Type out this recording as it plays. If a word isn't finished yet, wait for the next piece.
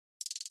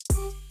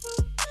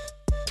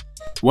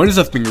What is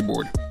a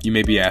fingerboard, you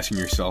may be asking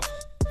yourself?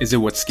 Is it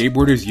what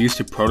skateboarders use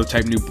to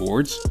prototype new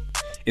boards?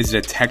 Is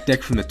it a tech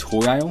deck from the toy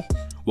aisle?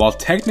 While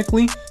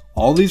technically,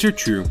 all these are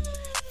true,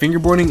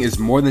 fingerboarding is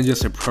more than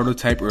just a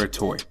prototype or a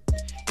toy.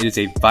 It is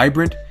a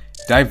vibrant,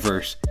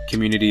 diverse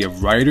community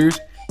of writers,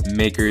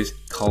 makers,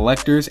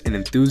 collectors, and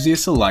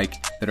enthusiasts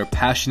alike that are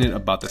passionate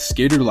about the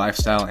skater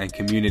lifestyle and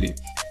community,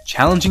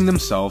 challenging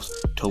themselves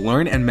to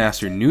learn and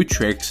master new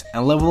tricks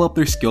and level up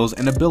their skills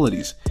and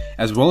abilities,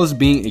 as well as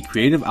being a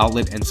creative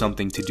outlet and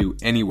something to do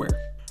anywhere.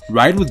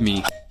 Ride with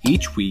me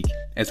each week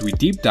as we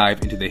deep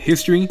dive into the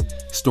history,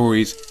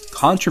 stories,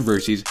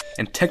 controversies,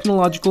 and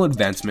technological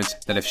advancements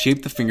that have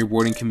shaped the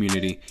fingerboarding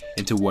community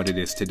into what it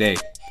is today.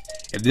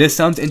 If this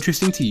sounds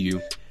interesting to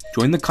you,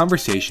 join the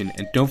conversation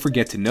and don't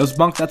forget to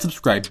nosebonk that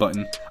subscribe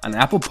button on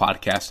Apple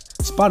Podcasts,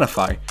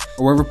 Spotify,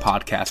 or wherever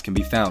podcasts can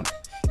be found.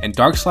 And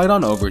dark slide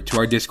on over to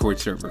our Discord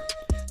server.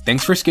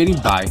 Thanks for skating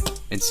by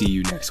and see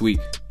you next week.